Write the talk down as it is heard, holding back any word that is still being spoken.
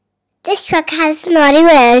This truck has naughty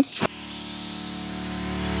words.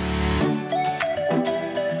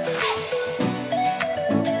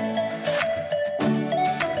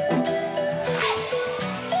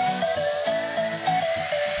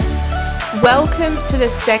 Welcome to the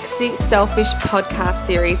Sexy Selfish podcast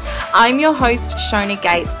series. I'm your host, Shona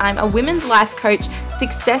Gates. I'm a women's life coach,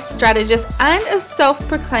 success strategist, and a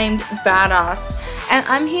self-proclaimed badass. And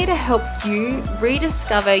I'm here to help you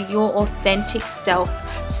rediscover your authentic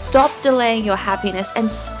self, stop delaying your happiness, and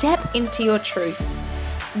step into your truth.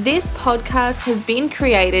 This podcast has been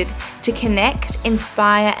created to connect,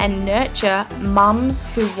 inspire, and nurture mums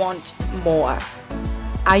who want more.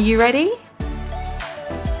 Are you ready?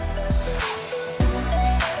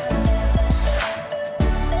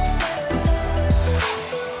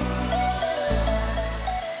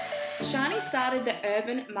 Started the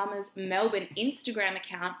Urban Mamas Melbourne Instagram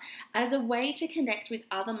account as a way to connect with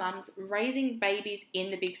other mums raising babies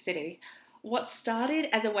in the big city. What started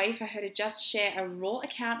as a way for her to just share a raw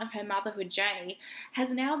account of her motherhood journey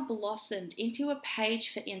has now blossomed into a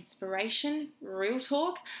page for inspiration, real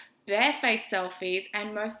talk, barefaced selfies,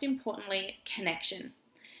 and most importantly, connection.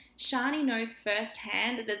 Shani knows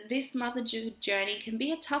firsthand that this motherhood journey can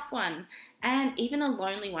be a tough one and even a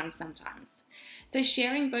lonely one sometimes. So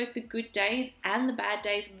sharing both the good days and the bad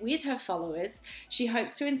days with her followers, she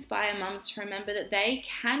hopes to inspire mums to remember that they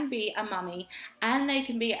can be a mummy and they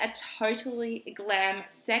can be a totally glam,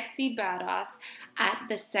 sexy badass at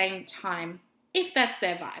the same time, if that's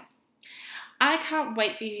their vibe. I can't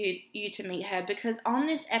wait for you to meet her because on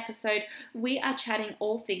this episode, we are chatting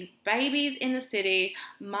all things babies in the city,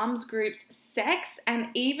 mums groups, sex, and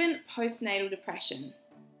even postnatal depression.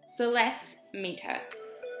 So let's meet her.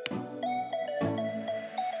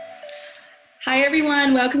 Hi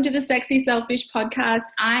everyone, welcome to the Sexy Selfish podcast.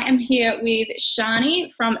 I am here with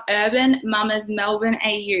Shani from Urban Mamas Melbourne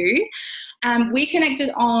AU. We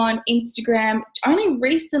connected on Instagram only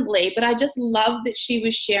recently, but I just love that she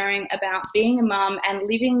was sharing about being a mum and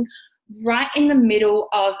living right in the middle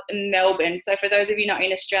of Melbourne. So for those of you not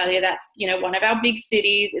in Australia, that's, one of our big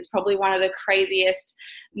cities. It's probably one of the craziest,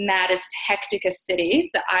 maddest, hecticest cities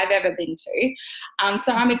that I've ever been to.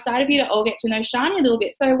 So I'm excited for you to all get to know Shani a little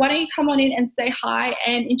bit. So why don't you come on in and say hi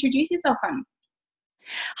and introduce yourself, hon?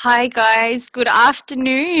 Hi guys, good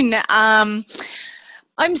afternoon.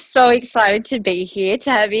 I'm so excited to be here,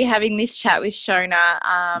 to be having this chat with Shona.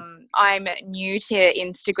 I'm new to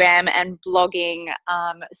Instagram and blogging,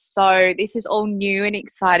 so this is all new and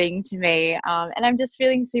exciting to me, and I'm just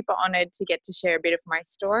feeling super honoured to get to share a bit of my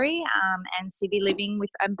story and city living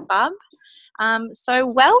with a bub. So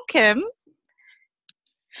welcome.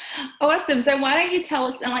 Awesome. So why don't you tell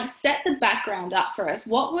us and set the background up for us?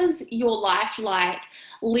 What was your life like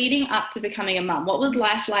leading up to becoming a mum? What was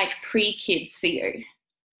life like pre-kids for you?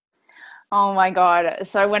 Oh my God.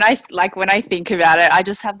 So when I think about it, I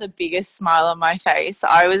just have the biggest smile on my face.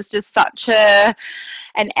 I was just such I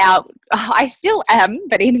still am,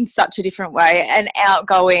 but in such a different way, an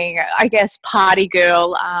outgoing, I guess, party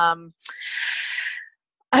girl.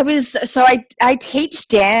 I teach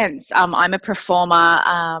dance. I'm a performer.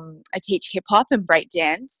 I teach hip hop and break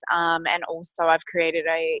dance. And also I've created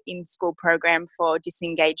a in-school program for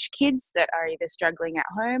disengaged kids that are either struggling at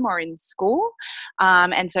home or in school.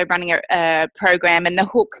 And so running a program, and the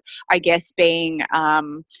hook, I guess, being,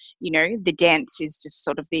 the dance is just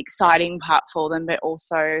sort of the exciting part for them, but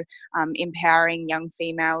also empowering young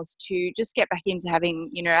females to just get back into having,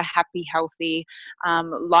 a happy, healthy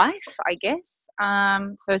life, I guess.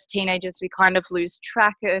 So as teenagers, we kind of lose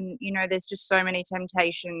track, and, there's just so many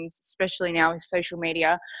temptations, especially now with social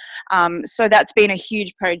media. So that's been a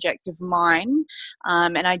huge project of mine.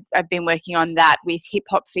 And I've been working on that with Hip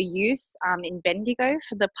Hop for Youth in Bendigo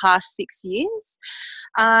for the past 6 years.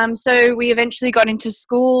 So we eventually got into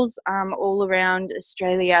schools all around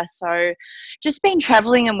Australia. So just been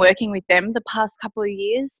traveling and working with them the past couple of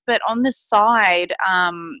years. But on the side,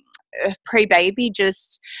 pre-baby,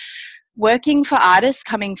 just working for artists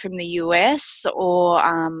coming from the US or,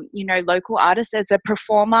 local artists as a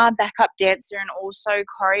performer, backup dancer, and also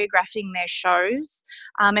choreographing their shows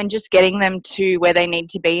and just getting them to where they need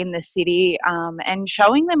to be in the city and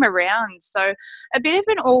showing them around. So a bit of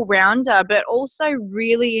an all-rounder, but also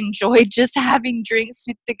really enjoyed just having drinks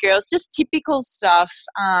with the girls, just typical stuff,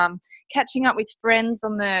 catching up with friends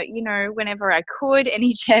on the, whenever I could,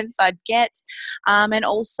 any chance I'd get, and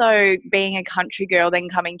also being a country girl, then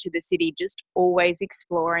coming to the city creativity, just always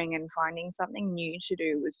exploring and finding something new to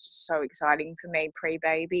do was just so exciting for me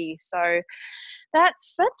pre-baby. So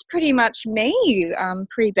that's pretty much me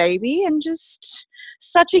pre-baby, and just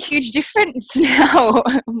such a huge difference now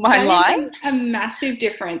in my That is life. a massive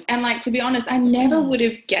difference. And like, to be honest, I never would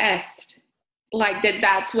have guessed like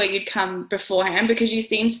that's where you'd come beforehand, because you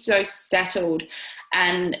seem so settled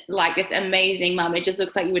and like this amazing mum. It just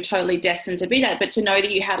looks like you were totally destined to be that. But to know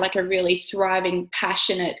that you had like a really thriving,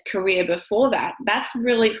 passionate career before that, that's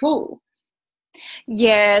really cool.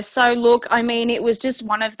 Yeah, so look, I mean, it was just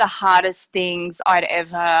one of the hardest things I'd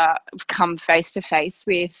ever come face to face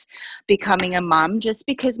with, becoming a mum, just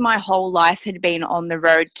because my whole life had been on the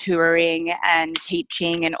road touring and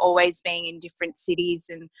teaching and always being in different cities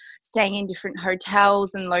and staying in different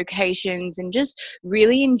hotels and locations, and just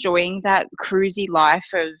really enjoying that cruisy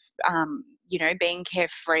life of, being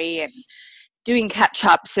carefree and doing catch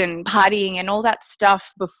ups and partying and all that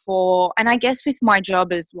stuff before. And I guess with my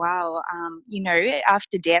job as well,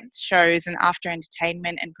 after dance shows and after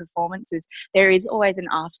entertainment and performances, there is always an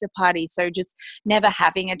after party. So just never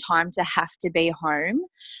having a time to have to be home.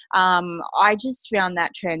 I just found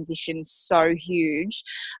that transition so huge.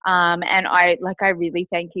 And I really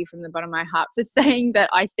thank you from the bottom of my heart for saying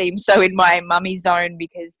that I seem so in my mummy zone,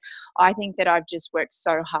 because I think that I've just worked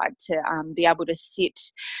so hard to be able to sit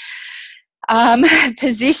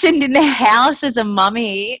positioned in the house as a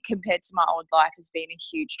mummy compared to my old life has been a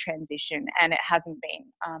huge transition, and it hasn't been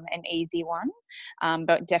an easy one,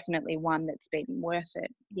 but definitely one that's been worth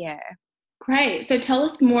it. Yeah. Great. So tell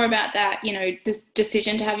us more about that, this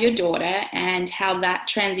decision to have your daughter and how that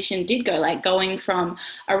transition did go, like going from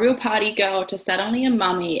a real party girl to suddenly a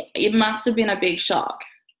mummy. It must have been a big shock.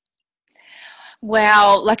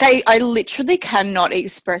 Wow, like I literally cannot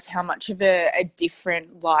express how much of a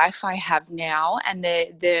different life I have now, and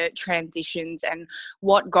the transitions and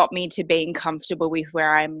what got me to being comfortable with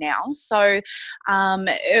where I am now. So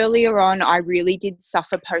earlier on, I really did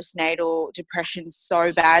suffer postnatal depression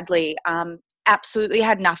so badly. Absolutely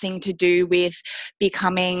had nothing to do with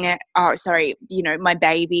becoming, my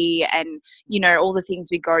baby and, all the things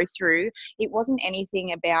we go through. It wasn't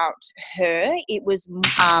anything about her. It was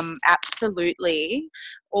absolutely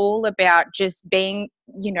all about just being,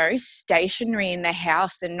 stationary in the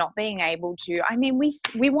house and not being able to. I mean,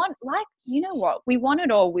 we want, like, what? We want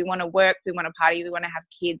it all. We want to work, we want to party, we want to have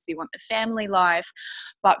kids, we want the family life.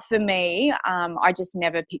 But for me, I just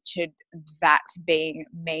never pictured that being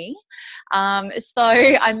me. So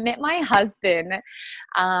I met my husband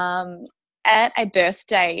at a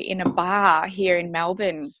birthday in a bar here in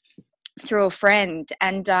Melbourne through a friend,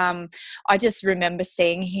 and I just remember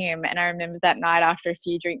seeing him, and I remember that night after a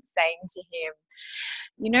few drinks saying to him,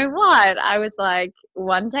 you know what? I was like,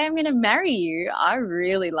 one day I'm going to marry you. I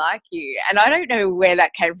really like you. And I don't know where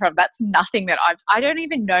that came from. That's nothing that I don't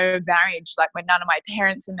even know marriage. Like, when none of my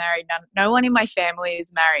parents are married, no one in my family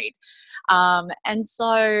is married. And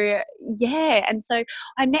so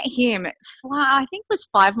I met him, I think it was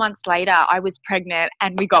 5 months later, I was pregnant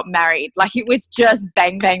and we got married. Like, it was just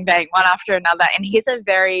bang, bang, bang, one after another. And he's a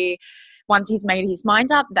very, once he's made his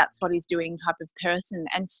mind up, that's what he's doing type of person.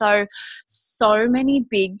 And so many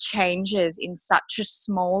big changes in such a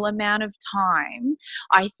small amount of time.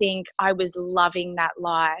 I think I was loving that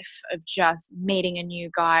life of just meeting a new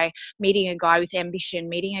guy, meeting a guy with ambition,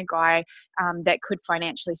 meeting a guy that could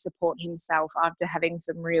financially support himself after having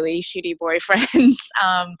some really shitty boyfriends.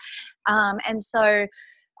 And so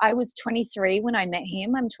I was 23 when I met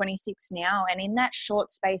him. I'm 26 now. And in that short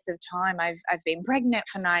space of time, I've been pregnant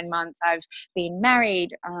for 9 months. I've been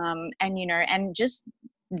married, and just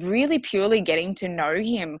really purely getting to know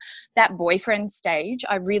him. That boyfriend stage,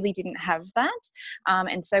 I really didn't have that.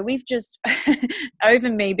 And so we've just, over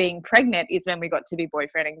me being pregnant is when we got to be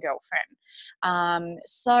boyfriend and girlfriend.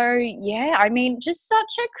 I mean, just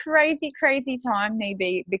such a crazy, crazy time,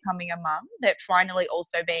 me becoming a mum, but finally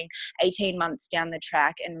also being 18 months down the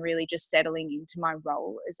track and really just settling into my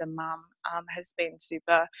role as a mum has been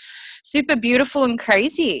super, super beautiful and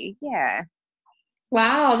crazy. Yeah.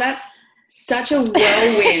 Wow, that's such a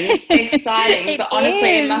whirlwind. Exciting. But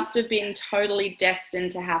honestly, it must have been totally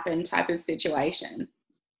destined to happen type of situation.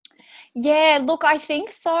 Yeah, look, I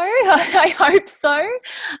think so. I hope so.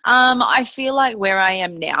 I feel like where I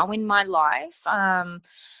am now in my life, I'm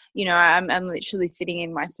literally sitting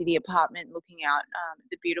in my city apartment looking out at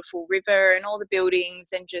the beautiful river and all the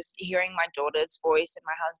buildings, and just hearing my daughter's voice and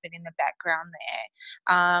my husband in the background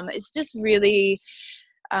there. It's just really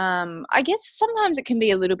I guess sometimes it can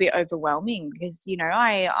be a little bit overwhelming because, you know,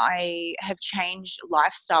 I have changed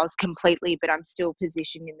lifestyles completely, but I'm still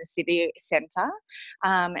positioned in the city centre.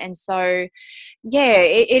 And so, yeah,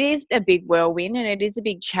 it is a big whirlwind and it is a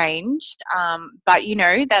big change. But, you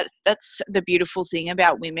know, that's the beautiful thing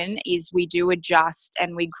about women is we do adjust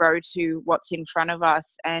and we grow to what's in front of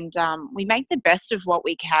us, and we make the best of what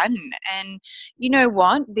we can. And you know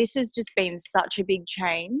what? This has just been such a big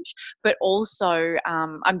change, but also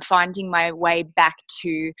I'm finding my way back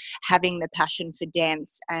to having the passion for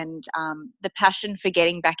dance and the passion for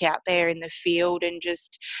getting back out there in the field and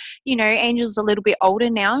just, you know, Angel's a little bit older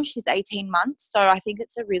now. She's 18 months. So I think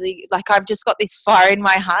it's a really, like, I've just got this fire in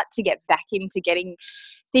my heart to get back into getting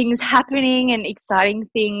things happening and exciting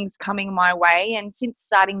things coming my way. And since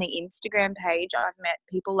starting the Instagram page, I've met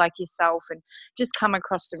people like yourself and just come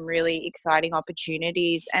across some really exciting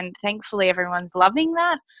opportunities. And thankfully, everyone's loving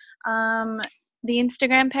that. The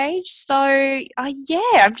Instagram page. So yeah,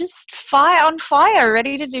 I'm just on fire,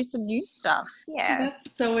 ready to do some new stuff. Yeah.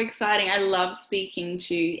 That's so exciting. I love speaking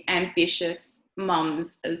to ambitious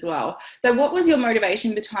mums as well. So what was your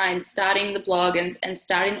motivation behind starting the blog and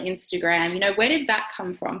starting Instagram? You know, where did that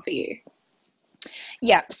come from for you?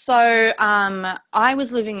 Yeah, so I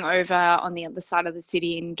was living over on the other side of the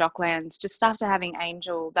city in Docklands just after having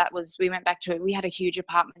Angel. We went back to it. We had a huge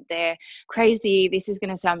apartment there. Crazy. This is going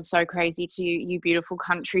to sound so crazy to you beautiful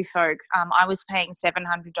country folk. I was paying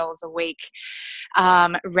 $700 a week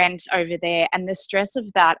rent over there, and the stress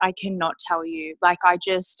of that, I cannot tell you. Like,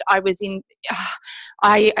 I was in,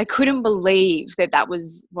 I couldn't believe that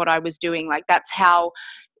was what I was doing. Like, that's how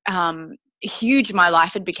huge my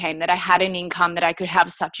life had became, that I had an income, that I could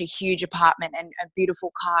have such a huge apartment and a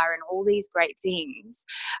beautiful car and all these great things.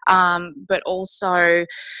 But also,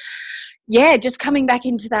 yeah, just coming back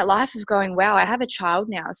into that life of going, wow, I have a child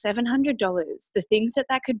now, $700. The things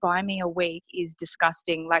that could buy me a week is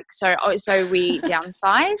disgusting. Like, so we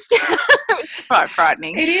downsized. It's quite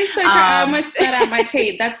frightening. It is so I almost spat out my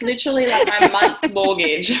teeth. That's literally like my month's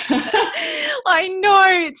mortgage. I know,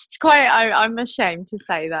 it's quite, I'm ashamed to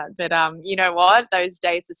say that, but you know what? Those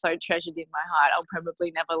days are so treasured in my heart. I'll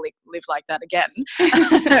probably never live like that again.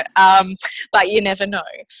 But you never know.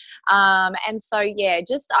 And so, yeah,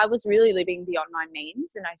 I was really living beyond my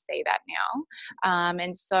means, and I see that now.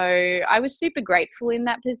 And so I was super grateful in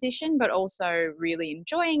that position, but also really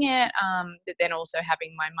enjoying it. But then also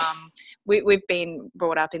having my mum, we've been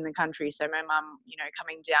brought up in the country, so my mum, you know,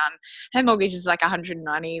 coming down, her mortgage is like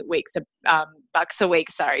 190 bucks a week,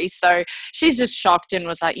 sorry. So she's just shocked and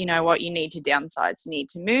was like, you know what, you need to downsize, you need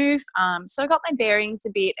to move. So I got my bearings a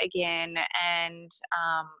bit again, and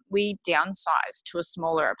we downsized to a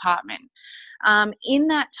smaller apartment. In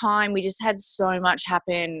that time, we just had so much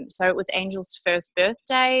happen. So it was Angel's first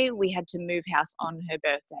birthday. We had to move house on her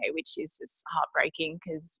birthday, which is just heartbreaking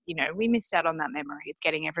because, you know, we missed out on that memory of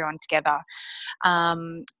getting everyone together.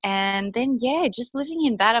 And then, yeah, just living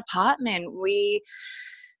in that apartment,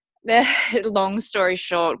 long story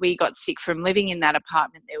short, we got sick from living in that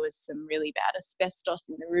apartment. There was some really bad asbestos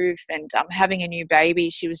in the roof, and having a new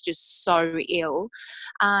baby, she was just so ill.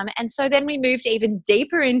 And so then we moved even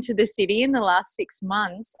deeper into the city in the last 6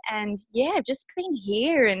 months. And yeah, just being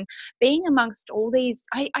here and being amongst all these,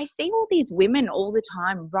 I see all these women all the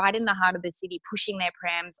time right in the heart of the city pushing their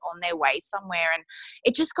prams on their way somewhere. And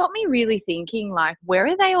it just got me really thinking, like, where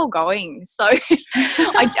are they all going? So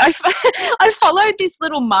I followed this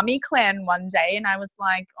little mummy clan one day, and I was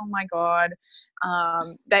like, oh my God,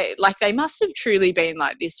 they must have truly been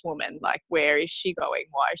like, this woman, like, where is she going?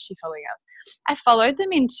 Why is she following us? I followed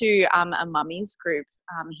them into a mummies group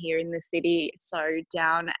here in the city, so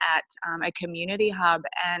down at a community hub,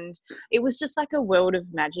 and it was just like a world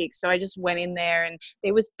of magic. So I just went in there, and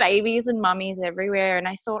there was babies and mummies everywhere, and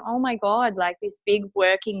I thought, oh my God, like, this big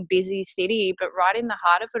working busy city, but right in the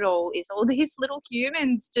heart of it all is all these little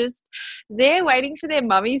humans just there waiting for their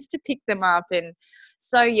mummies to pick them up. And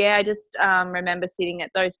so yeah, I just remember sitting at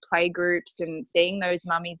those play groups and seeing those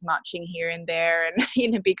mummies marching here and there and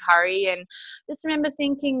in a big hurry, and just remember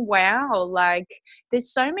thinking, wow, like, there's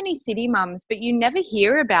so many city mums, but you never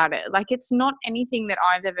hear about it. Like, it's not anything that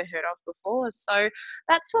I've ever heard of before. So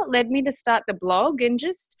that's what led me to start the blog, and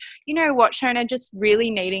just, you know what, Shona, just really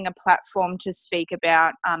needing a platform to speak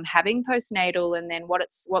about having postnatal, and then what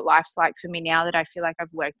life's like for me now that I feel like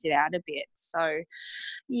I've worked it out a bit. So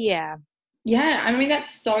yeah. Yeah, I mean,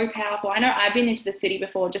 that's so powerful. I know I've been into the city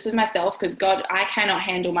before just as myself because God, I cannot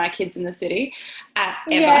handle my kids in the city ever.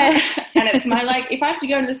 Yeah. And it's my like, if I have to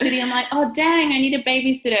go to the city, I'm like, oh, dang, I need a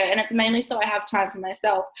babysitter. And it's mainly so I have time for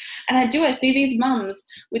myself. And I see these mums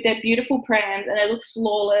with their beautiful prams and they look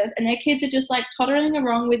flawless and their kids are just like tottering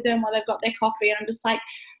along with them while they've got their coffee. And I'm just like,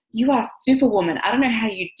 you are superwoman. I don't know how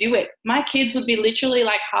you do it. My kids would be literally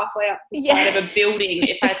like halfway up the side Yeah. of a building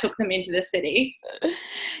if I took them into the city.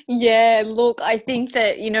 Yeah, look, I think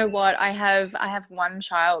that you know what, I have one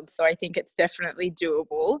child, so I think it's definitely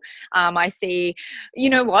doable. I see, you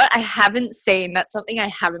know what, I haven't seen, that's something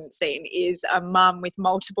I haven't seen is a mum with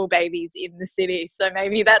multiple babies in the city. So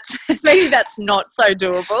maybe that's maybe that's not so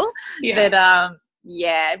doable. Yeah. But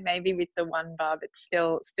yeah, maybe with the one bub it's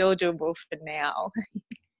still doable for now.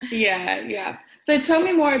 Yeah, yeah. So tell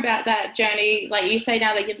me more about that journey. Like you say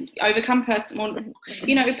now that you overcome personal,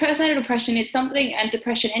 personal depression. It's something, and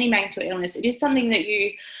depression, any mental illness, it is something that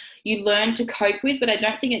you learn to cope with. But I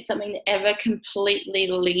don't think it's something that ever completely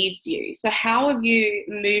leaves you. So how have you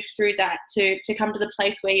moved through that to come to the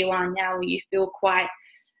place where you are now, where you feel quite,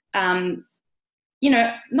 um,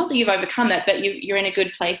 not that you've overcome it, but you're in a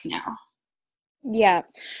good place now. Yeah.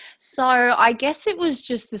 So I guess it was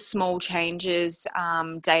just the small changes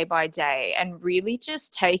day by day and really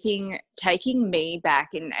just taking me back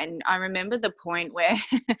and I remember the point where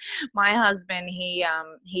my husband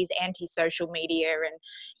he's anti-social media and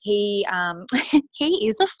he he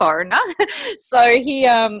is a foreigner. So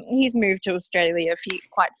he's moved to Australia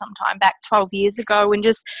quite some time back, 12 years ago, and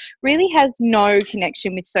just really has no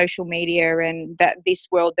connection with social media and that this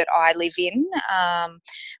world that I live in.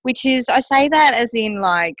 Which is, I say that as in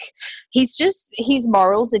like his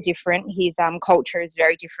morals are different, his culture is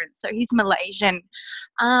very different, so he's Malaysian.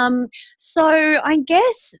 So I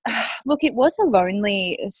guess look, it was a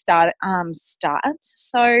lonely start.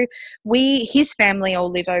 So his family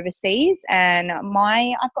all live overseas, and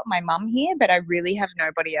I've got my mum here, but I really have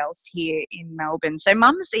nobody else here in Melbourne, so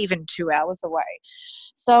mum's even 2 hours away.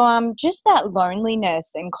 So just that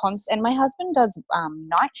loneliness and my husband does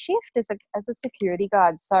night shift as a security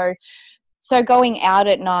guard. So going out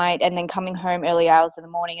at night and then coming home early hours in the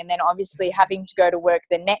morning and then obviously having to go to work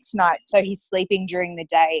the next night. So he's sleeping during the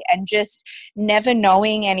day and just never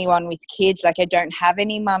knowing anyone with kids. Like I don't have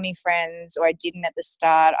any mummy friends, or I didn't at the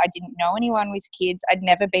start. I didn't know anyone with kids. I'd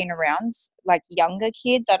never been around like younger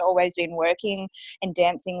kids. I'd always been working and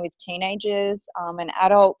dancing with teenagers and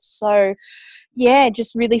adults. So yeah,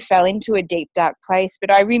 just really fell into a deep, dark place.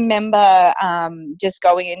 But I remember just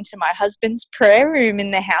going into my husband's prayer room in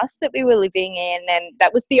the house that we were living in, and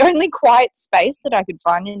that was the only quiet space that I could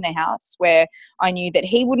find in the house where I knew that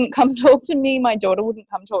he wouldn't come talk to me, my daughter wouldn't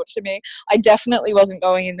come talk to me. I definitely wasn't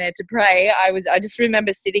going in there to pray. I just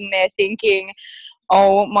remember sitting there thinking,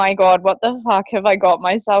 oh my God, what the fuck have I got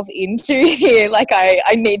myself into here? Like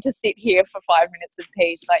I need to sit here for 5 minutes of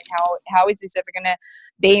peace. Like how is this ever gonna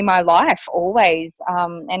be my life always?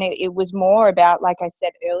 And it was more about, like I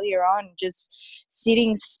said earlier on, just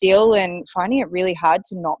sitting still and finding it really hard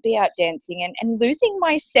to not be out dancing, and losing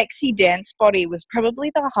my sexy dance body was probably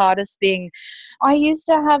the hardest thing. I used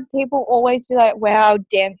to have people always be like, wow,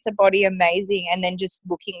 dancer body amazing, and then just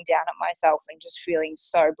looking down at myself and just feeling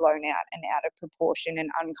so blown out and out of proportion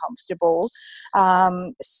and uncomfortable.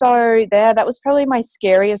 So that was probably my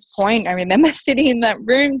scariest point. I remember sitting in that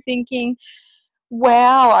room thinking,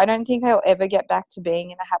 wow, I don't think I'll ever get back to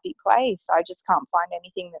being in a happy place. I just can't find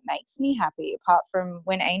anything that makes me happy apart from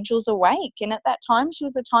when Angel's awake. And at that time, she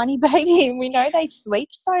was a tiny baby, and we know they sleep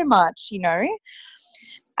so much,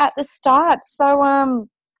 at the start. So,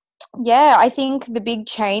 yeah, I think the big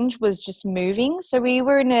change was just moving. So we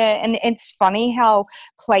were and it's funny how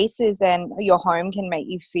places and your home can make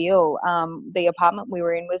you feel. The apartment we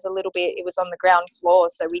were in was it was on the ground floor,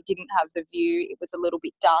 so we didn't have the view. It was a little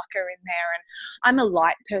bit darker in there. And I'm a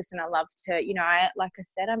light person. I love to, like I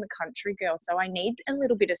said, I'm a country girl, so I need a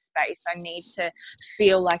little bit of space. I need to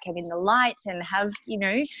feel like I'm in the light and have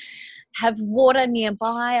water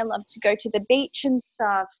nearby. I love to go to the beach and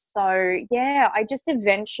stuff. So yeah, I just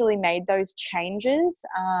eventually made those changes.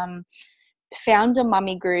 Found a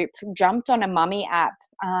mummy group, jumped on a mummy app,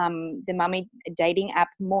 the mummy dating app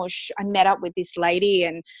Mush. I met up with this lady,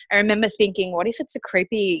 and I remember thinking, what if it's a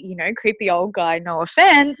creepy old guy? No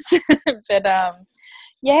offense, but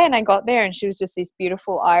yeah, and I got there and she was just this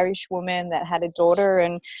beautiful Irish woman that had a daughter,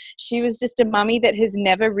 and she was just a mummy that has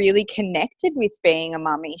never really connected with being a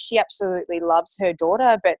mummy. She absolutely loves her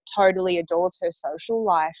daughter but totally adores her social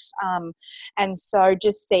life. And so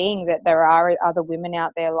just seeing that there are other women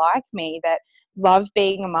out there like me that love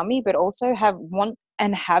being a mummy but also want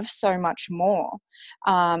and have so much more,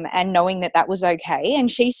 and knowing that that was okay.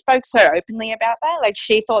 And she spoke so openly about that. Like,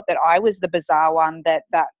 she thought that I was the bizarre one, that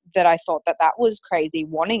I thought that that was crazy,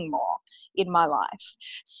 wanting more in my life.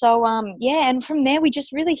 So yeah, and from there we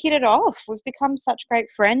just really hit it off. We've become such great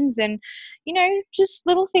friends, and just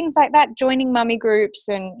little things like that, joining mummy groups,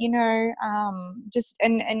 and just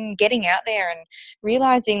and getting out there and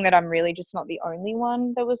realizing that I'm really just not the only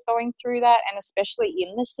one that was going through that, and especially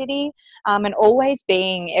in the city, and always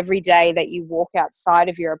being every day that you walk outside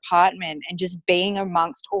of your apartment and just being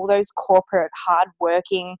amongst all those corporate,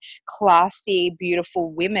 hardworking, classy,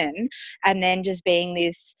 beautiful women, and then just being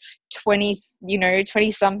this 20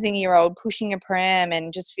 something year old pushing a pram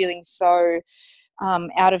and just feeling so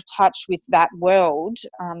out of touch with that world,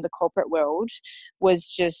 the corporate world, was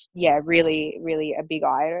just, yeah, really, really a big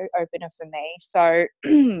eye opener for me. So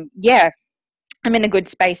yeah, I'm in a good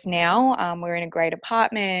space now. We're in a great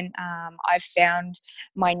apartment. I've found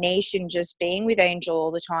my niche in just being with Angel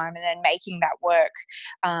all the time, and then making that work,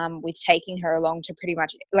 with taking her along to pretty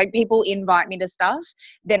much, like, people invite me to stuff.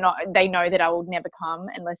 They know that I will never come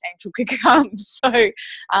unless Angel could come. So,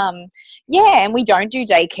 yeah, and we don't do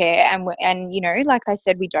daycare, and like I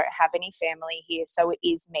said, we don't have any family here, so it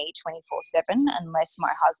is me 24/7, unless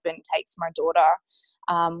my husband takes my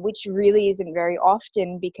daughter, which really isn't very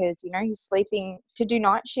often, because he's sleeping to do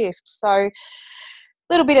night shift. So a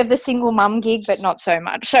little bit of the single mum gig, but not so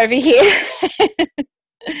much over here.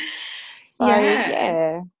 So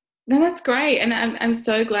yeah. No, that's great. And I'm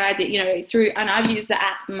so glad that, through, and I've used the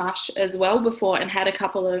app Mush as well before, and had a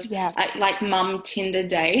couple of like mum Tinder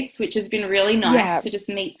dates, which has been really nice to just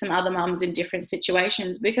meet some other mums in different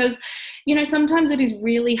situations, because, sometimes it is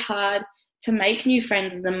really hard to make new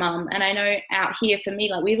friends as a mum. And I know out here for me,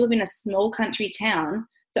 like, we live in a small country town,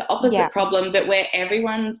 so opposite problem, but where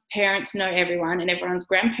everyone's parents know everyone and everyone's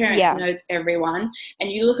grandparents knows everyone. And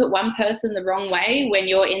you look at one person the wrong way when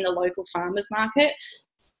you're in the local farmer's market,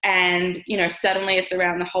 and suddenly it's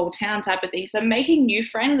around the whole town type of thing. So making new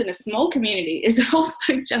friends in a small community is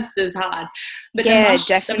also just as hard. But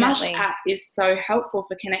the Mush app is so helpful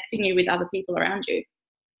for connecting you with other people around you.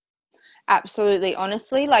 Absolutely.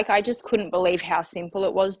 Honestly, like, I just couldn't believe how simple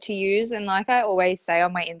it was to use. And like I always say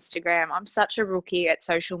on my Instagram, I'm such a rookie at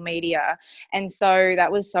social media. And so that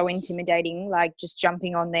was so intimidating, like, just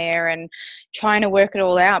jumping on there and trying to work it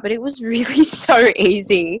all out. But it was really so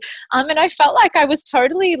easy. And I felt like I was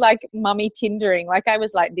totally like mummy Tindering. Like, I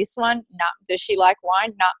was like, this one, nah. Does she like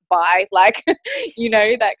wine? Nah, bye. Like,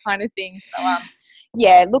 that kind of thing. So,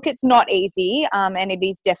 yeah, look, it's not easy, and it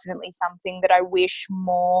is definitely something that I wish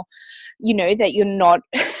more, that you're not.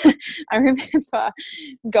 I remember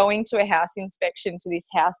going to a house inspection to this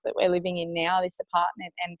house that we're living in now, this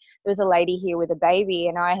apartment, and there was a lady here with a baby,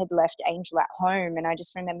 and I had left Angel at home, and I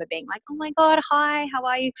just remember being like, oh my God, hi, how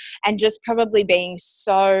are you? And just probably being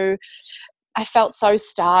so, I felt so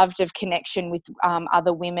starved of connection with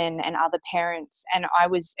other women and other parents, and I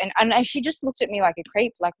was, and she just looked at me like a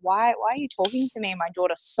creep, like, why are you talking to me and my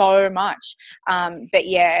daughter so much? But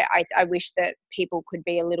yeah, I wish that people could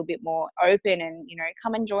be a little bit more open and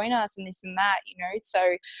come and join us and this and that.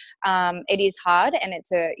 So it is hard, and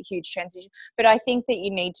it's a huge transition. But I think that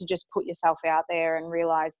you need to just put yourself out there and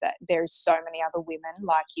realize that there's so many other women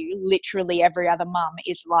like you. Literally every other mum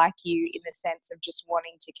is like you, in the sense of just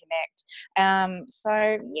wanting to connect.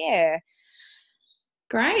 So yeah.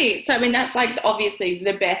 Great. So, I mean, that's like obviously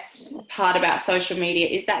the best part about social media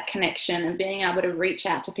is that connection and being able to reach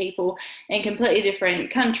out to people in completely different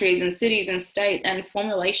countries and cities and states and form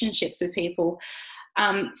relationships with people.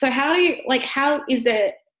 So how is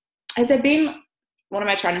it, has there been, what am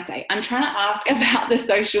I trying to say? I'm trying to ask about the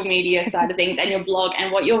social media side of things and your blog,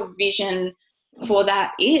 and what your vision for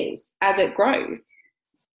that is as it grows.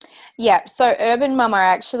 Yeah, so Urban Mum, I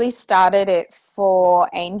actually started it for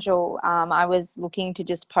Angel. I was looking to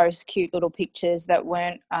just post cute little pictures that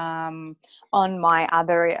weren't on my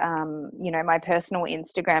other, my personal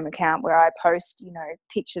Instagram account, where I post,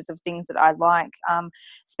 pictures of things that I like,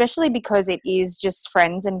 especially because it is just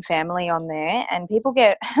friends and family on there. And people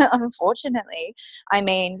get, unfortunately, I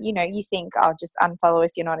mean, you think, oh, just unfollow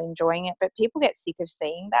if you're not enjoying it, but people get sick of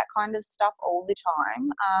seeing that kind of stuff all the time.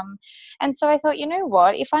 And so I thought, you know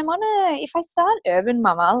what, if I start Urban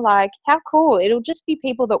Mama, like, how cool. It'll just be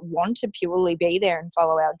people that want to purely be there and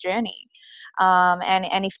follow our journey.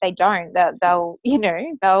 And if they don't, they'll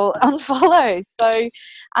unfollow. So,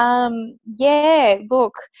 yeah,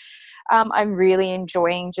 look, I'm really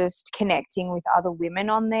enjoying just connecting with other women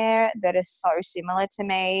on there that are so similar to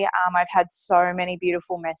me. I've had so many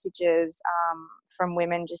beautiful messages from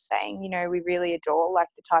women just saying, you know, we really adore like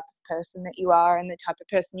the type of person that you are and the type of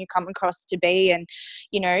person you come across to be, and,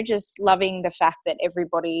 you know, just loving the fact that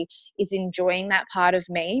everybody is enjoying that part of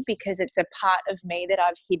me, because it's a part of me that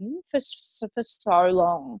I've hidden for so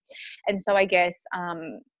long. And so I guess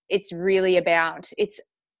it's really about, it's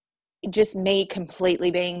just me completely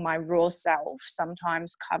being my raw self,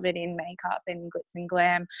 sometimes covered in makeup and glitz and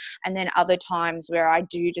glam, and then other times where I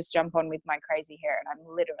do just jump on with my crazy hair and I'm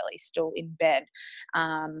literally still in bed.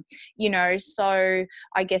 You know, so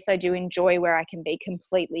I guess I do enjoy where I can be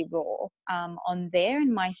completely raw on there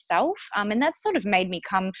in myself, and that's sort of made me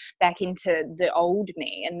come back into the old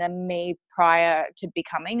me and the me prior to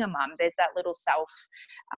becoming a mum. There's that little self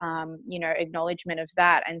you know, acknowledgement of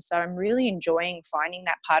that. And so I'm really enjoying finding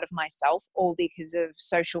that part of myself, all because of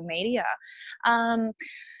social media.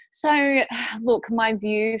 So look, my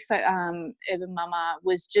view for Urban Mama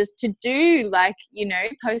was just to do, like, you know,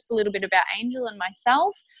 post a little bit about Angel and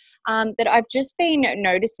myself. But I've just been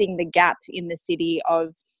noticing the gap in the city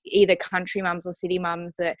of either country mums or city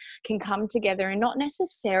mums that can come together and not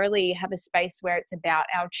necessarily have a space where it's about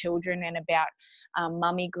our children and about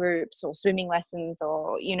mummy groups or swimming lessons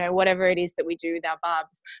or, you know, whatever it is that we do with our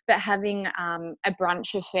bubs, but having a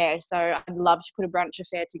brunch affair. So I'd love to put a brunch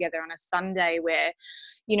affair together on a Sunday where,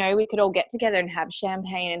 you know, we could all get together and have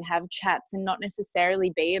champagne and have chats and not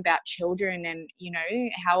necessarily be about children and, you know,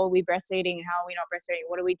 how are we breastfeeding, how are we not breastfeeding,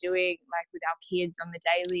 what are we doing like with our kids on the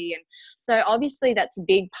daily. And so obviously that's a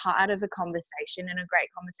big part of a conversation and a great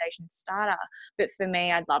conversation starter. But for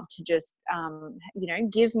me, I'd love to just, you know,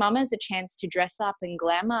 give mamas a chance to dress up and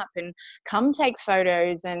glam up and come take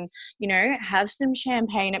photos and, you know, have some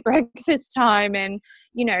champagne at breakfast time and,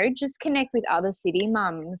 you know, just connect with other city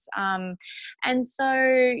mums. And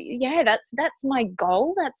so, yeah, that's my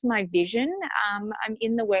goal. That's my vision. I'm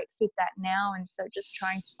in the works with that now. And so just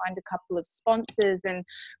trying to find a couple of sponsors and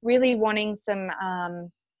really wanting some,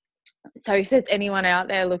 so if there's anyone out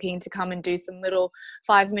there looking to come and do some little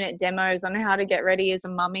 5-minute demos on how to get ready as a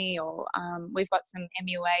mummy, or we've got some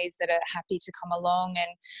MUAs that are happy to come along, and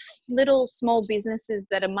little small businesses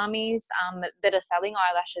that are mummies that are selling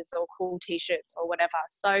eyelashes or cool t-shirts or whatever.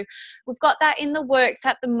 So we've got that in the works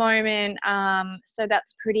at the moment. So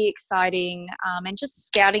that's pretty exciting, and just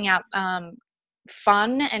scouting out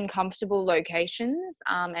fun and comfortable locations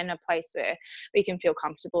and a place where we can feel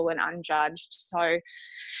comfortable and unjudged. So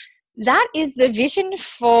that is the vision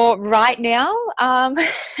for right now. And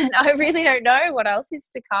I really don't know what else is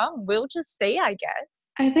to come. We'll just see, I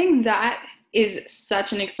guess. I think that is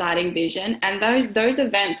such an exciting vision, and those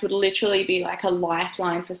events would literally be like a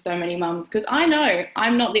lifeline for so many mums, because I know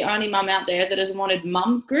I'm not the only mum out there that has wanted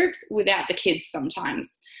mums groups without the kids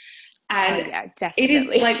sometimes. And yeah, definitely.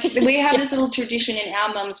 It is like we have this little tradition in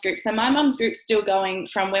our mums group. So my mums group's still going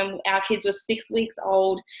from when our kids were 6 weeks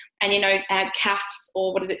old, and, you know, our CAFs,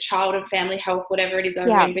 or what is it, Child and Family Health, whatever it is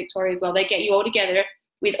over in Victoria as well. They get you all together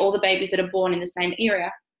with all the babies that are born in the same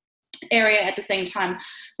area at the same time.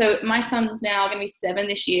 So my son's now going to be 7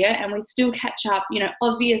 this year, and we still catch up, you know,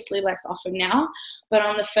 obviously less often now, but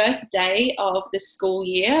on the first day of the school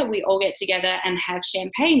year, we all get together and have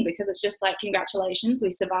champagne, because it's just like, congratulations, we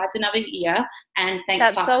survived another year, and thank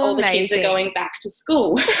fuck so all amazing. The kids are going back to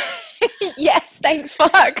school. Yes, thank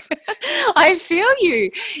fuck. I feel you.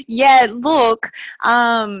 Yeah, look,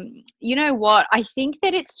 you know what? I think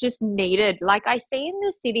that it's just needed. Like I see in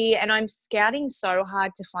the city, and I'm scouting so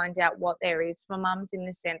hard to find out what there is for mums in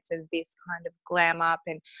the sense of this kind of glam up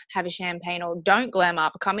and have a champagne, or don't glam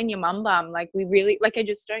up, come in your mum bum. Like we really, like I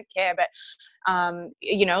just don't care. But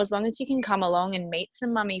you know, as long as you can come along and meet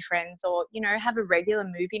some mummy friends, or, you know, have a regular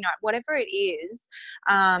movie night, whatever it is.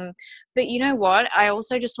 But you know what? I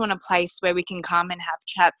also just want a place where we can come and have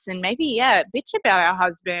chats and maybe, bitch about our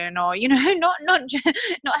husband, or, you know, not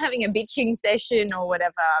having a bitching session or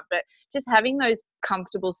whatever, but just having those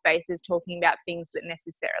comfortable spaces talking about things that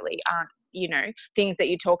necessarily aren't, you know, things that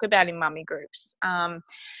you talk about in mummy groups.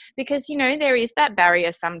 Because, you know, there is that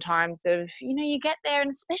barrier sometimes of, you know, you get there,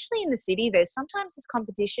 and especially in the city, there's sometimes this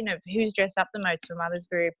competition of who's dressed up the most for mother's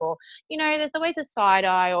group, or, you know, there's always a side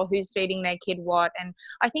eye, or who's feeding their kid what. And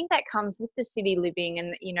I think that comes with the city living,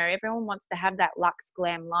 and, you know, everyone wants to have that luxe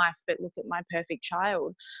glam life, but look at my perfect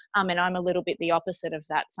child. And I'm a little bit the opposite of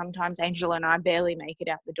that. Sometimes Angela and I barely make it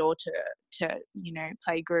out the door to you know,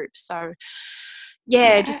 play groups. So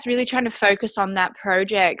yeah, just really trying to focus on that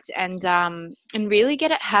project and really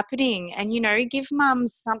get it happening, and, you know, give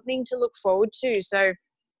mums something to look forward to. So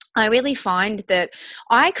I really find that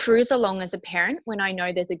I cruise along as a parent when I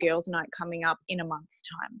know there's a girls' night coming up in a month's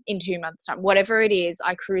time, in 2 months' time, whatever it is,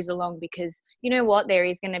 I cruise along because you know what, there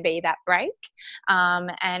is going to be that break.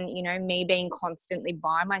 And, you know, me being constantly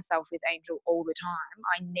by myself with Angel all the time,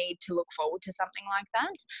 I need to look forward to something like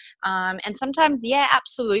that. And sometimes, yeah,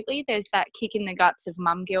 absolutely, there's that kick in the guts of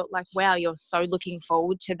mum guilt, like, wow, you're so looking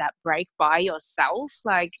forward to that break by yourself.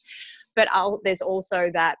 Like, but there's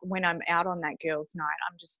also that when I'm out on that girls' night,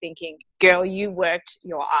 I'm just thinking, girl, you worked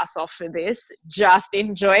your ass off for this. Just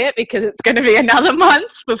enjoy it because it's going to be another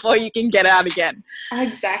month before you can get out again.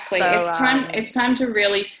 Exactly. So, It's time to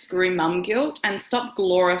really screw mum guilt and stop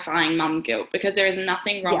glorifying mum guilt, because there is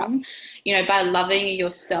nothing wrong, you know, by loving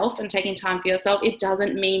yourself and taking time for yourself. It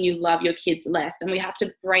doesn't mean you love your kids less, and we have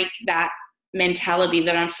to break that mentality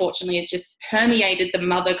that unfortunately has just permeated the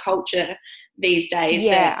mother culture these days.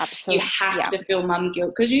 Yeah, that absolutely. you have to feel mum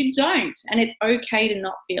guilt, because you don't, and it's okay to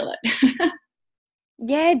not feel it.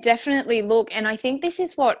 Yeah, definitely. Look, and I think this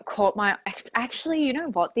is what caught my, actually, you know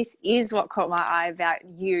what? This is what caught my eye about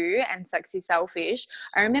you and Sexy Selfish.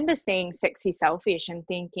 I remember seeing Sexy Selfish and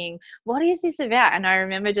thinking, what is this about? And I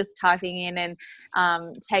remember just typing in and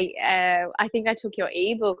I think I took your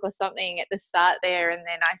ebook or something at the start there. And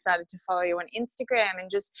then I started to follow you on Instagram and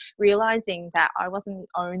just realizing that I wasn't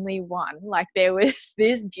the only one. Like, there was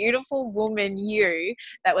this beautiful woman, you,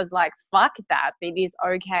 that was like, fuck that. It is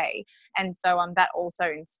okay. And so that also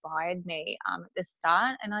inspired me at the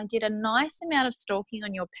start, and I did a nice amount of stalking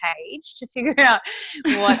on your page to figure out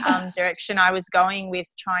what direction I was going with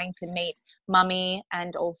trying to meet mummy,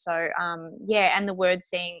 and also and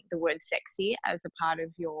seeing the word sexy as a part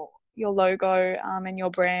of your logo and your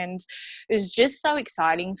brand is just so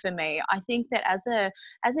exciting for me. I think that as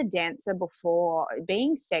a dancer before,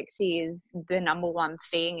 being sexy is the number one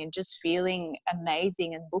thing, and just feeling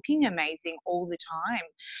amazing and looking amazing all the time.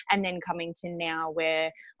 And then coming to now where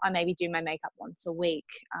I maybe do my makeup once a week,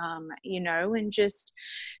 you know, and just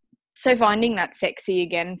so finding that sexy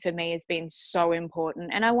again for me has been so important.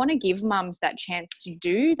 And I want to give mums that chance to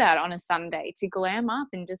do that on a Sunday, to glam up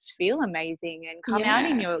and just feel amazing and come out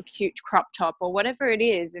in your cute crop top or whatever it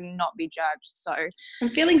is and not be judged. So,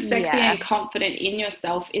 and feeling sexy and confident in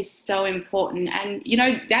yourself is so important. And, you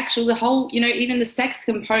know, the whole, you know, even the sex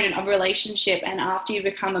component of relationship and after you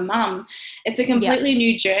become a mum, it's a completely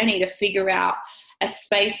new journey to figure out a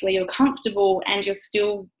space where you're comfortable and you're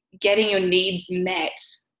still getting your needs met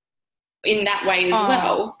in that way as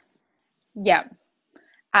well. Yeah,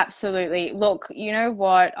 absolutely. Look, you know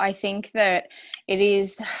what? I think that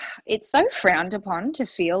it's so frowned upon to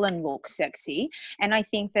feel and look sexy. And I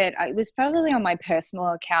think that it was probably on my personal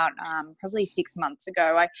account, probably 6 months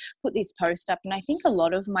ago, I put this post up, and I think a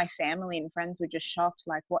lot of my family and friends were just shocked.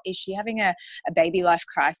 Like, what is she having a baby life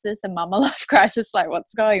crisis, a mama life crisis? Like,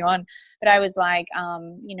 what's going on? But I was like,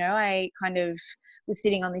 you know, I kind of was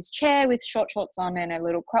sitting on this chair with short shorts on and a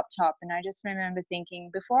little crop top. And I just remember thinking,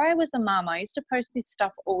 before I was a mum, I used to post this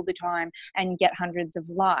stuff all the time and get hundreds of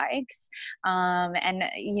likes. And,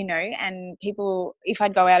 you know, and people, if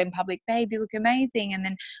I'd go out in public, babe, you look amazing. And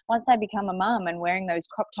then once I become a mum and wearing those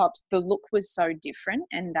crop tops, the look was so different.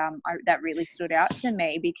 And that really stood out to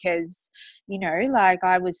me because, you know, like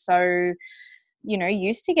I was so, you know,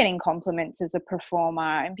 used to getting compliments as a performer,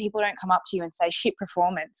 and people don't come up to you and say, shit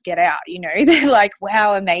performance, get out, you know. They're like,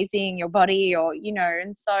 wow, amazing, your body, or, you know.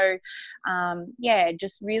 And so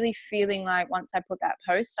just really feeling like once I put that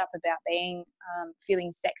post up about being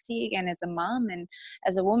feeling sexy again as a mum and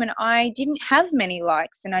as a woman, I didn't have many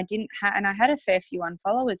likes, and I had a fair few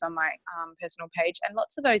unfollowers on my personal page, and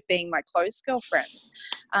lots of those being my close girlfriends,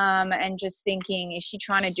 and just thinking, is she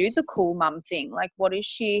trying to do the cool mum thing? Like, what is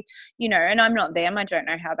she, you know? And I'm not them. I don't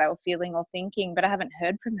know how they were feeling or thinking, but I haven't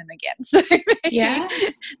heard from them again. So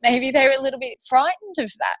maybe they were a little bit frightened of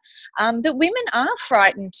that. But women are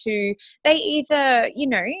frightened too. They either, you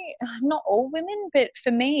know, not all women, but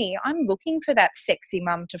for me, I'm looking for that sexy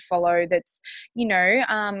mum to follow that's, you know,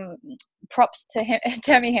 props to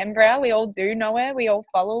Tammy Hembrow. We all do know her. We all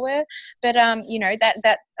follow her. But, you know,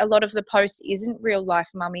 that a lot of the posts isn't real life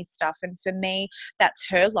mummy stuff. And for me, that's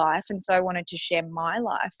her life. And so I wanted to share my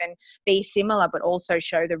life and be similar, but also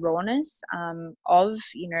show the rawness of,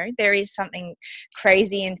 you know, there is something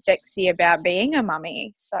crazy and sexy about being a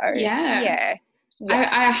mummy. So, yeah. Yeah.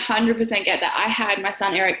 I 100% get that. I had my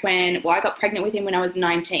son Eric I got pregnant with him when I was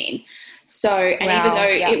 19. So, and even though Wow.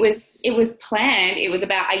 Yeah. it was planned, it was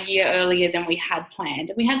about a year earlier than we had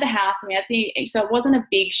planned. And we had the house and we had so it wasn't a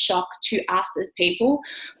big shock to us as people,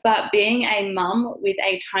 but being a mum with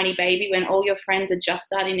a tiny baby when all your friends are just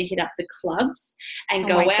starting to hit up the clubs and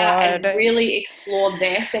Oh my go out God. and really explore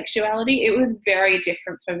their sexuality, it was very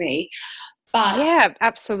different for me. But Yeah,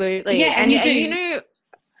 absolutely. yeah, and you And do.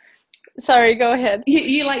 sorry, go ahead.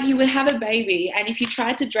 You would have a baby, and if you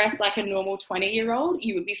tried to dress like a normal 20-year-old,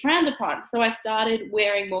 you would be frowned upon. So I started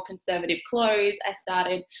wearing more conservative clothes. I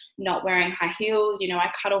started not wearing high heels.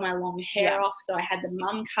 I cut all my long Yeah. hair off, so I had the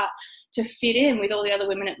mum cut to fit in with all the other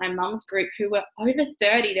women at my mum's group who were over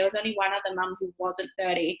 30. There was only one other mum who wasn't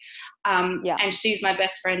 30, Yeah. and she's my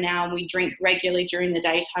best friend now, and we drink regularly during the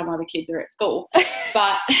daytime while the kids are at school.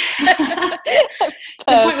 But the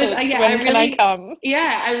point was, When can I come?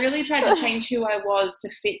 yeah, I really tried to change who I was to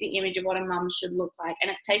fit the image of what a mum should look like.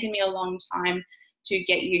 And it's taken me a long time to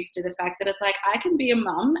get used to the fact that it's like I can be a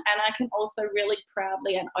mum and I can also really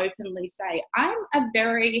proudly and openly say I'm a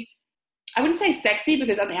very, I wouldn't say sexy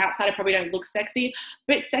because on the outside I probably don't look sexy,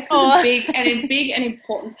 but sex is a big and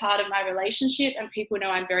important part of my relationship, and people know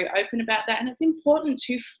I'm very open about that, and it's important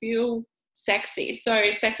to feel sexy.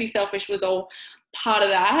 So Sexy Selfish was all part of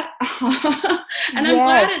that. And I'm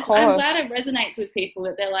glad it resonates with people,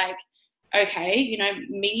 that they're like, okay,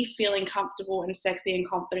 me feeling comfortable and sexy and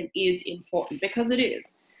confident is important, because it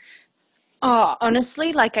is. Oh,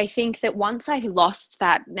 honestly, like I think that once I lost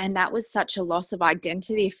that, and that was such a loss of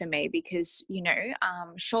identity for me because,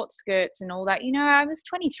 short skirts and all that, I was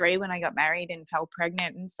 23 when I got married and fell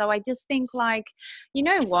pregnant. And so I just think like, you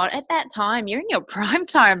know what, at that time, you're in your prime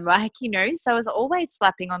time, like, so I was always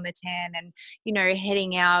slapping on the tan and,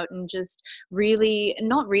 heading out and just really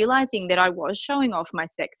not realizing that I was showing off my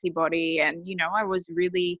sexy body. And, I was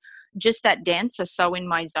really just that dancer, so in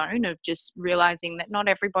my zone of just realizing that not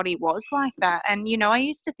everybody was like that. And I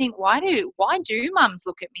used to think, why do mums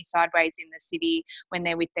look at me sideways in the city when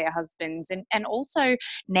they're with their husbands? And also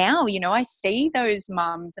now, I see those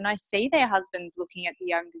mums and I see their husbands looking at the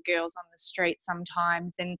younger girls on the street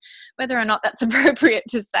sometimes, and whether or not that's appropriate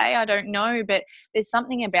to say, I don't know, but there's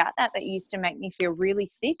something about that used to make me feel really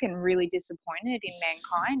sick and really disappointed in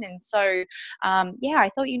mankind. And so I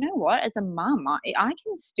thought, you know what, as a mum, I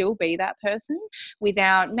can still be that person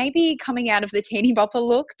without maybe coming out of the teeny bopper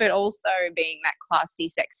look, but also being that classy,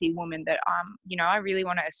 sexy woman that I really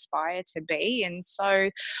want to aspire to be. And so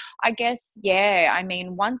I guess, I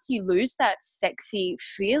mean, once you lose that sexy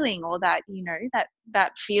feeling, or that,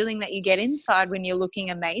 that feeling that you get inside when you're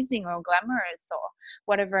looking amazing or glamorous or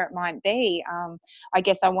whatever it might be, I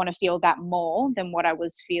guess I want to feel that more than what I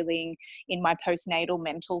was feeling in my postnatal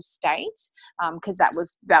mental state, because that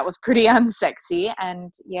was pretty unsexy.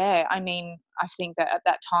 And I mean, I think that at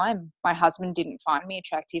that time my husband didn't find me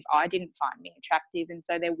attractive, I didn't find me attractive, and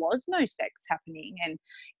so there was no sex happening. And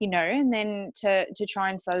and then to try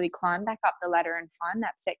and slowly climb back up the ladder and find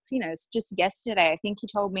that sexiness. Just yesterday I think he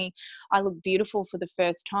told me I look beautiful for the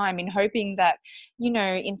first time, in hoping that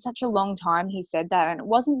in such a long time he said that, and it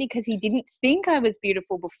wasn't because he didn't think I was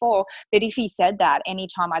beautiful before, but if he said that,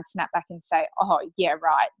 anytime I'd snap back and say, oh yeah,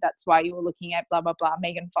 right, that's why you were looking at blah blah blah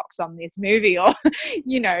Megan Fox on this movie, or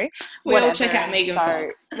we whatever. all check out Megan So,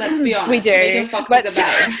 Fox, let's be honest. We do. Megan Fox is a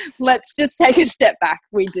babe. Let's just take a step back.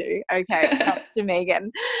 We do. Okay, props to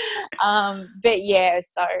Megan. But yeah,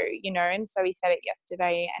 so and so he said it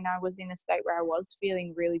yesterday, and I was in a state where I was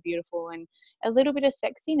feeling really beautiful and a little bit of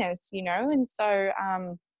sexiness, and so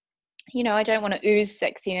I don't want to ooze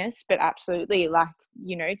sexiness, but absolutely, like,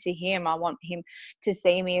 to him, I want him to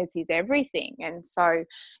see me as his everything. And so,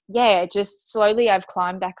 just slowly I've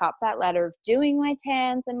climbed back up that ladder of doing my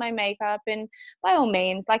tans and my makeup. And by all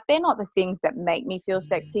means, like, they're not the things that make me feel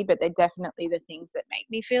sexy, but they're definitely the things that make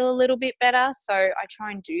me feel a little bit better. So I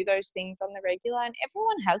try and do those things on the regular, and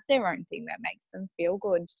everyone has their own thing that makes them feel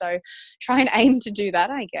good. So try and aim to do that,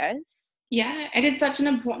 I guess. Yeah, and it's such an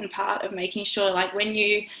important part of making sure, like,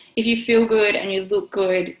 if you feel good and you look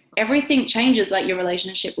good, everything changes, like your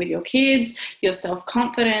relationship with your kids, your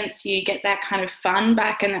self-confidence, you get that kind of fun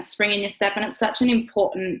back and that spring in your step. And it's such an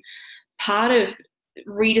important part of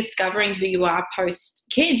rediscovering who you are post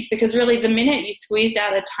kids, because really the minute you squeezed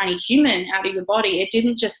out a tiny human out of your body, it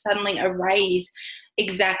didn't just suddenly erase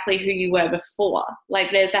exactly who you were before.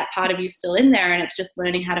 Like, there's that part of you still in there, and it's just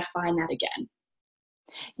learning how to find that again.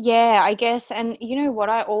 Yeah, I guess. And you know what?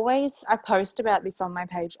 I post about this on my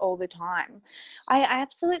page all the time. I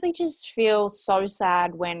absolutely just feel so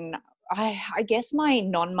sad when I guess my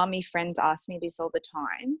non-mummy friends ask me this all the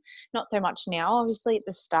time. Not so much now, obviously at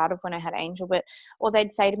the start of when I had Angel, but or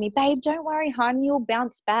they'd say to me, babe, don't worry, hon, you'll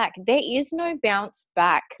bounce back. There is no bounce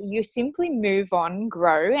back. You simply move on,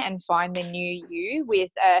 grow, and find the new you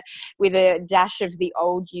with a dash of the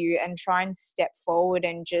old you, and try and step forward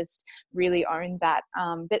and just really own that.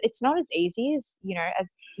 But it's not as easy as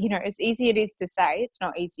as easy it is to say. It's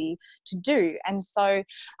not easy to do, and so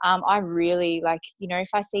I really like, if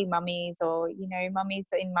I see mummies or, mummies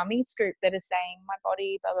in mummies group that are saying my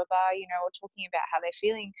body, blah, blah, blah, or talking about how they're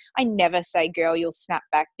feeling, I never say, girl, you'll snap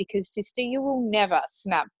back, because sister, you will never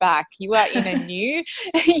snap back. You are in a new,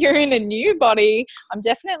 you're in a new body. I'm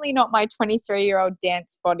definitely not my 23-year-old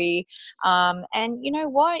dance body. And you know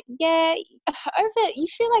what? Yeah, you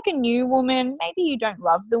feel like a new woman. Maybe you don't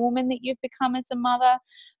love the woman that you've become as a mother,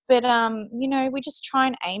 but, we just try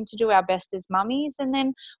and aim to do our best as mummies. And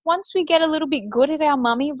then once we get a little bit good at our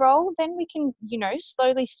mummy role, then we can,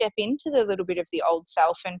 slowly step into the little bit of the old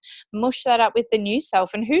self and mush that up with the new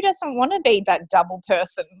self. And who doesn't want to be that double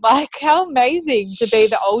person? Like, how amazing to be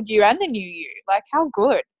the old you and the new you. Like, how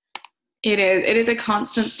good. It is. It is a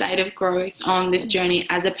constant state of growth on this journey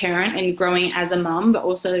as a parent and growing as a mum, but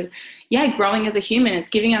also, growing as a human. It's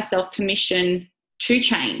giving ourselves permission to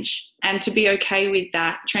change and to be okay with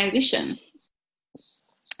that transition.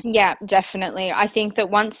 Yeah, definitely. I think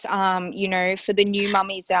that once, for the new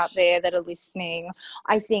mummies out there that are listening,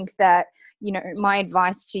 I think that, my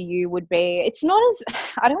advice to you would be, it's not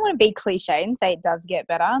as, I don't want to be cliche and say it does get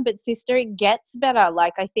better, but sister, it gets better.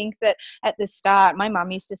 Like, I think that at the start, my mum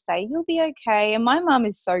used to say, you'll be okay. And my mum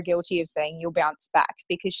is so guilty of saying you'll bounce back,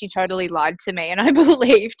 because she totally lied to me and I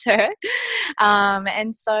believed her.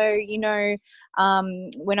 And so,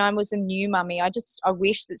 when I was a new mummy, I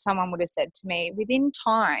wish that someone would have said to me, within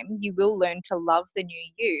time, you will learn to love the new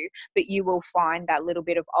you, but you will find that little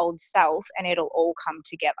bit of old self and it'll all come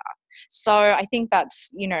together. So I think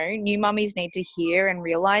that's, new mummies need to hear and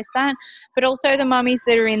realize that. But also the mummies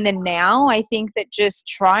that are in the now, I think that just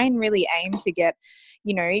try and really aim to get,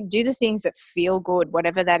 do the things that feel good,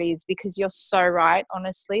 whatever that is, because you're so right,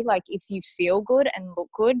 honestly. Like, if you feel good and look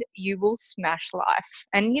good, you will smash life.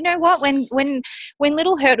 And you know what? When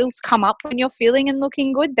little hurdles come up when you're feeling and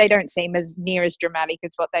looking good, they don't seem as near as dramatic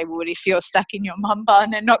as what they would if you're stuck in your mum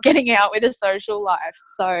bun and not getting out with a social life.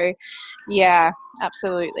 So yeah,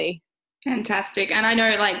 absolutely. Fantastic. And I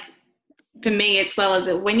know, like, for me, as well, as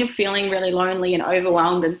when you're feeling really lonely and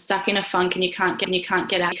overwhelmed and stuck in a funk and you can't get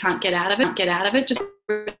out of it, just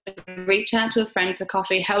reach out to a friend for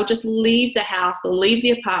coffee. Hell, just leave the house or leave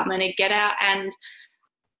the apartment and get out and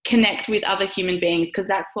connect with other human beings, because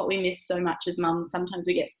that's what we miss so much as mums. Sometimes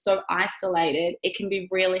we get so isolated, it can be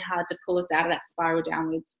really hard to pull us out of that spiral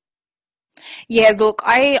downwards. Yeah, look,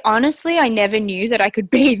 I never knew that I could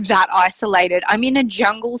be that isolated. I'm in a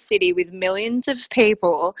jungle city with millions of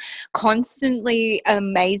people, constantly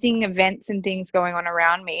amazing events and things going on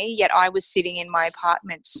around me, yet I was sitting in my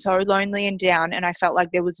apartment so lonely and down, and I felt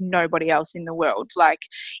like there was nobody else in the world. Like,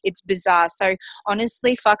 it's bizarre. So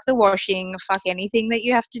honestly, fuck the washing, fuck anything that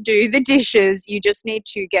you have to do, the dishes. You just need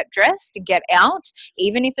to get dressed, get out,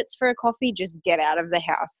 even if it's for a coffee, just get out of the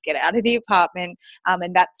house, get out of the apartment,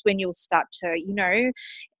 and that's when you'll start to,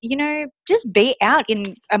 just be out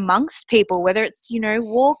in amongst people, whether it's,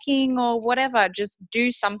 walking or whatever. Just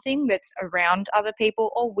do something that's around other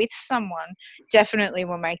people or with someone. Definitely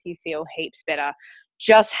will make you feel heaps better.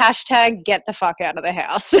 Just hashtag get the fuck out of the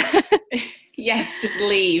house. Yes, just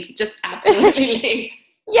leave. Just absolutely leave.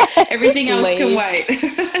 Yeah. Everything else can wait.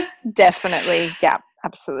 Definitely. Yeah,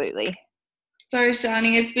 absolutely. So,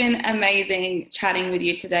 Shani, it's been amazing chatting with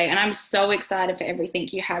you today, and I'm so excited for everything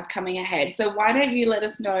you have coming ahead. So why don't you let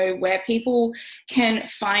us know where people can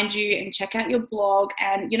find you and check out your blog,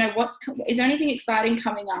 and, is there anything exciting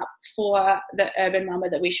coming up for the Urban Mama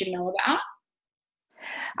that we should know about?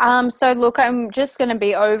 So look, I'm just going to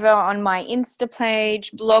be over on my Insta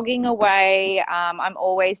page, blogging away. I'm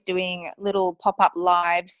always doing little pop-up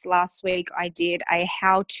lives. Last week I did a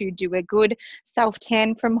how to do a good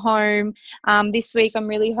self-tan from home. This week I'm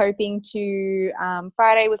really hoping to,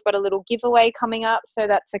 Friday we've got a little giveaway coming up. So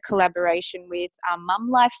that's a collaboration with Mum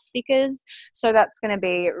Life Stickers. So that's going to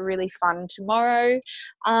be really fun tomorrow.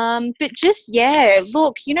 But just,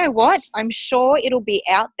 look, you know what? I'm sure it'll be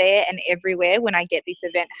out there and everywhere when I get this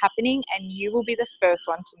event happening, and you will be the first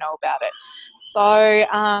one to know about it. So,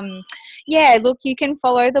 look, you can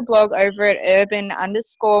follow the blog over at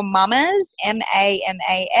urban_mamas, MAMAS,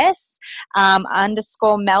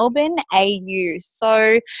 _ Melbourne, AU.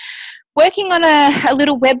 So, working on a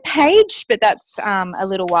little web page, but that's a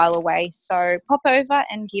little while away. So pop over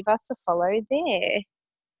and give us a follow there.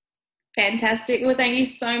 Fantastic. Well, thank you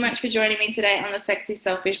so much for joining me today on the Sexy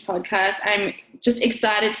Selfish podcast. I'm just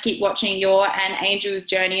excited to keep watching your and Angel's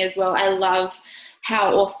journey as well. I love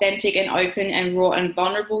how authentic and open and raw and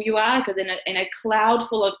vulnerable you are, because in a cloud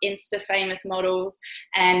full of Insta famous models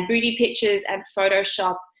and booty pictures and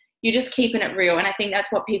Photoshop, you're just keeping it real. And I think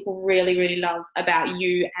that's what people really, really love about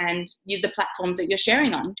you and the platforms that you're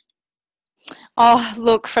sharing on. Oh,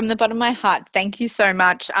 look, from the bottom of my heart, thank you so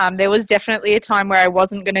much. There was definitely a time where I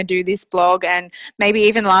wasn't going to do this blog, and maybe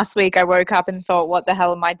even last week I woke up and thought, what the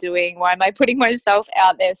hell am I doing? Why am I putting myself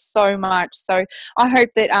out there so much? So I hope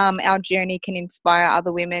that our journey can inspire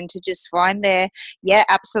other women to just find their,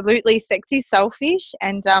 absolutely sexy selfish,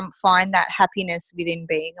 and find that happiness within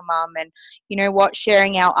being a mum. And you know what?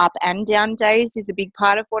 Sharing our up and down days is a big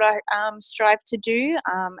part of what I strive to do.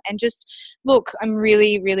 And just, look, I'm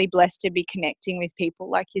really, really blessed to be connecting with people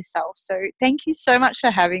like yourself. So thank you so much for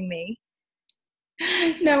having me.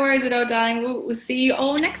 No worries at all, darling. We'll see you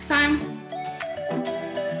all next time.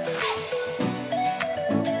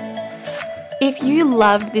 If you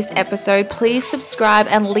loved this episode, please subscribe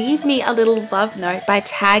and leave me a little love note by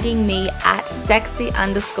tagging me at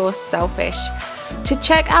sexy_selfish. To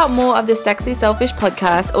check out more of the Sexy Selfish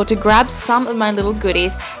podcast or to grab some of my little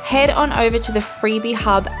goodies, head on over to the freebie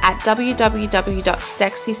hub at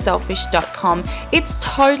www.sexyselfish.com. It's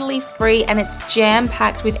totally free and it's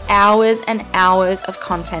jam-packed with hours and hours of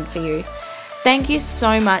content for you. Thank you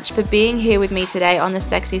so much for being here with me today on the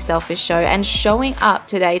Sexy Selfish Show and showing up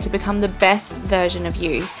today to become the best version of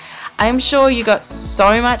you. I'm sure you got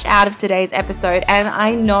so much out of today's episode, and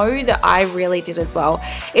I know that I really did as well.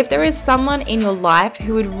 If there is someone in your life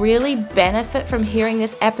who would really benefit from hearing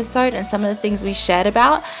this episode and some of the things we shared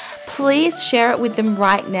about, please share it with them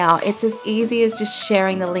right now. It's as easy as just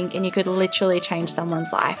sharing the link, and you could literally change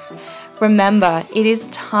someone's life. Remember, it is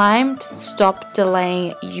time to stop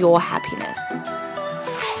delaying your happiness.